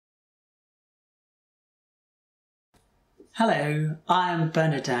Hello, I'm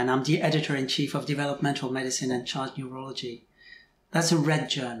Bernardin. I'm the Editor-in-Chief of Developmental Medicine and Child Neurology. That's a red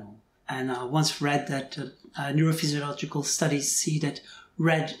journal, and I once read that neurophysiological studies see that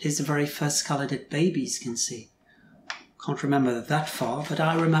red is the very first color that babies can see. Can't remember that far, but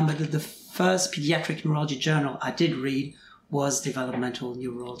I remember that the first pediatric neurology journal I did read was Developmental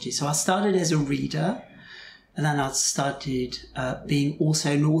Neurology. So I started as a reader, and then I started being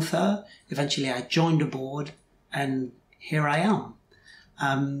also an author. Eventually I joined the board, and here I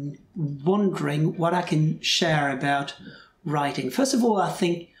am, wondering what I can share about writing. First of all, I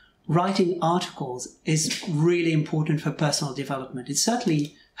think writing articles is really important for personal development. It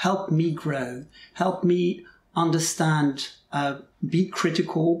certainly helped me grow, helped me understand, be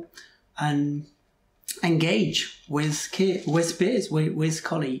critical, and engage with peers, with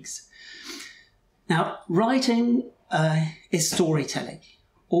colleagues. Now, writing is storytelling,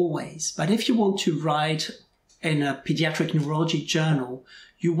 always. But if you want to write in a pediatric neurology journal,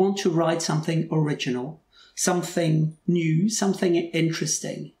 you want to write something original, something new, something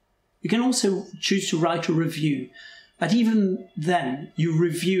interesting. You can also choose to write a review, but even then you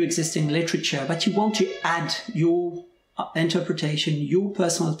review existing literature, but you want to add your interpretation, your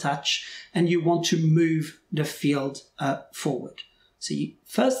personal touch, and you want to move the field forward. So you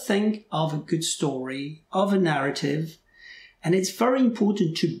first think of a good story, of a narrative, and it's very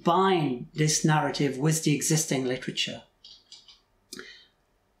important to bind this narrative with the existing literature.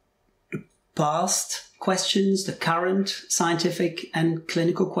 The past questions, the current scientific and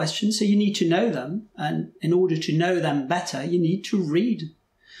clinical questions, so you need to know them. And in order to know them better, you need to read.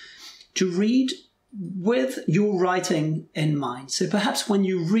 To read with your writing in mind. So perhaps when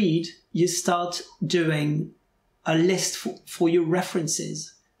you read, you start doing a list for your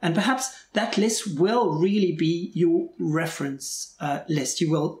references. And perhaps that list will really be your reference list.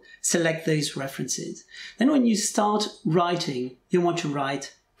 You will select those references. Then when you start writing, you want to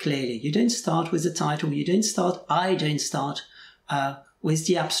write clearly. You don't start with the title. I don't start with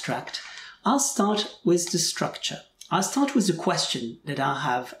the abstract. I'll start with the structure. I'll start with the question that I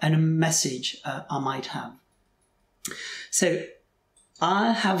have and a message I might have. So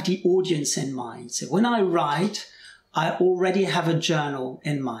I have the audience in mind. So when I write, I already have a journal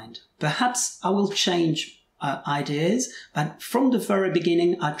in mind. Perhaps I will change ideas, but from the very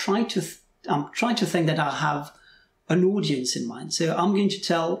beginning, I'm trying to think that I have an audience in mind. So I'm going to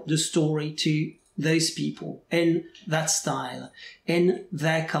tell the story to those people in that style, in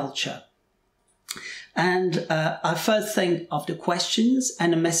their culture. And I first think of the questions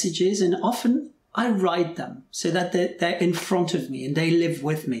and the messages, and often I write them so that they're in front of me and they live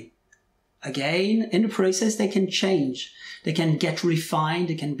with me. Again, in the process, they can change. They can get refined.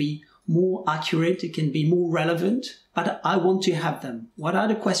 They can be more accurate. They can be more relevant. But I want to have them. What are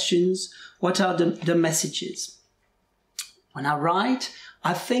the questions? What are the messages? When I write,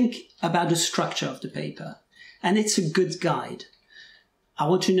 I think about the structure of the paper. And it's a good guide. I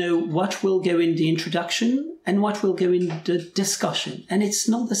want to know what will go in the introduction and what will go in the discussion. And it's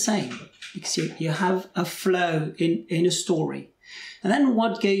not the same because you have a flow in a story. And then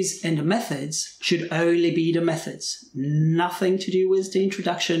what goes in the methods should only be the methods. Nothing to do with the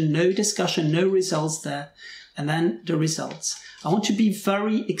introduction, no discussion, no results there. And then the results. I want to be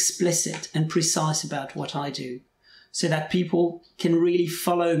very explicit and precise about what I do so that people can really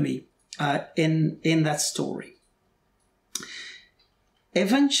follow me in that story.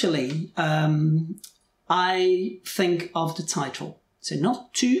 Eventually, I think of the title. So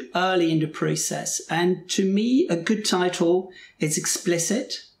not too early in the process. And to me, a good title is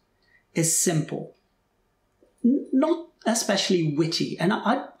explicit, is simple, not especially witty. And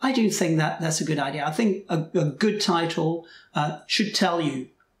I do think that that's a good idea. I think a good title should tell you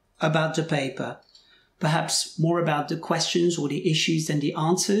about the paper, perhaps more about the questions or the issues than the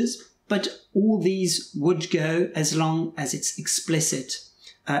answers. But all these would go as long as it's explicit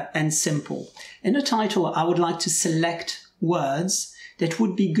and simple. In the title, I would like to select words that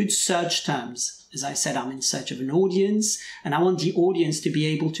would be good search terms. As I said, I'm in search of an audience, and I want the audience to be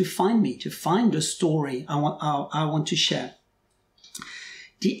able to find me, to find the story I want to share.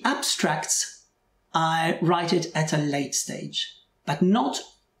 The abstracts, I write it at a late stage, but not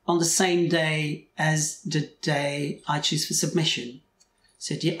on the same day as the day I choose for submission.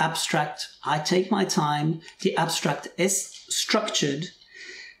 So the abstract, I take my time, the abstract is structured,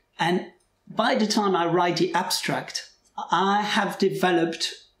 and by the time I write the abstract, I have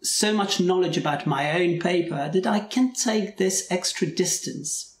developed so much knowledge about my own paper that I can take this extra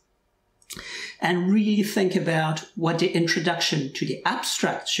distance and really think about what the introduction to the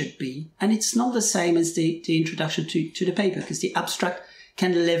abstract should be. And it's not the same as the introduction to the paper, because the abstract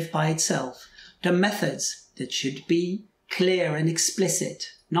can live by itself. The methods that should be clear and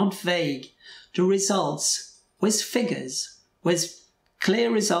explicit, not vague. The results with figures, with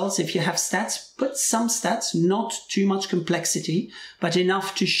clear results. If you have stats, put some stats, not too much complexity, but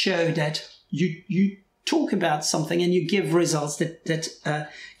enough to show that you talk about something and you give results that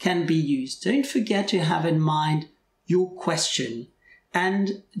can be used. Don't forget to have in mind your question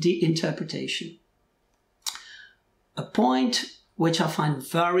and the interpretation. A point which I find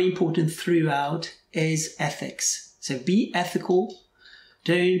very important throughout is ethics. So be ethical,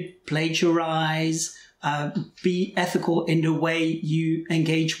 don't plagiarize, be ethical in the way you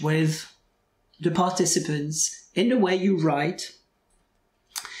engage with the participants, in the way you write.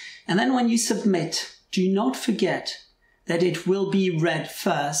 And then when you submit, do not forget that it will be read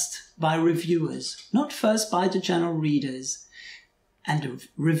first by reviewers, not first by the general readers. And the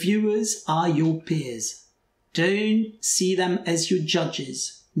reviewers are your peers. Don't see them as your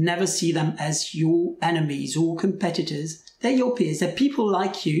judges. Never see them as your enemies or competitors. They're your peers. They're people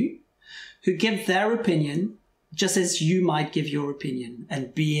like you who give their opinion just as you might give your opinion.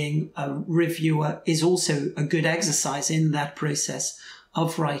 And being a reviewer is also a good exercise in that process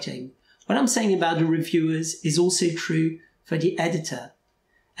of writing. What I'm saying about the reviewers is also true for the editor.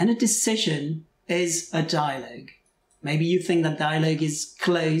 And a decision is a dialogue. Maybe you think that dialogue is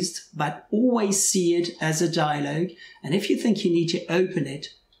closed, but always see it as a dialogue. And if you think you need to open it,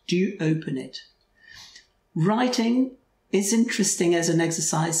 do open it. Writing is interesting as an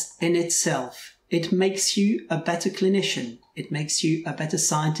exercise in itself. It makes you a better clinician. It makes you a better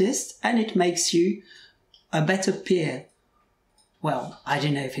scientist, and it makes you a better peer. Well, I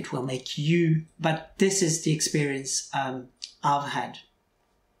don't know if it will make you, but this is the experience I've had.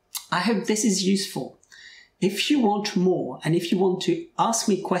 I hope this is useful. If you want more, and if you want to ask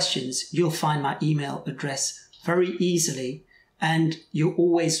me questions, you'll find my email address very easily, and you're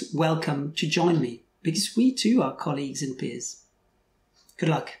always welcome to join me, because we too are colleagues and peers. Good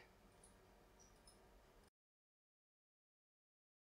luck.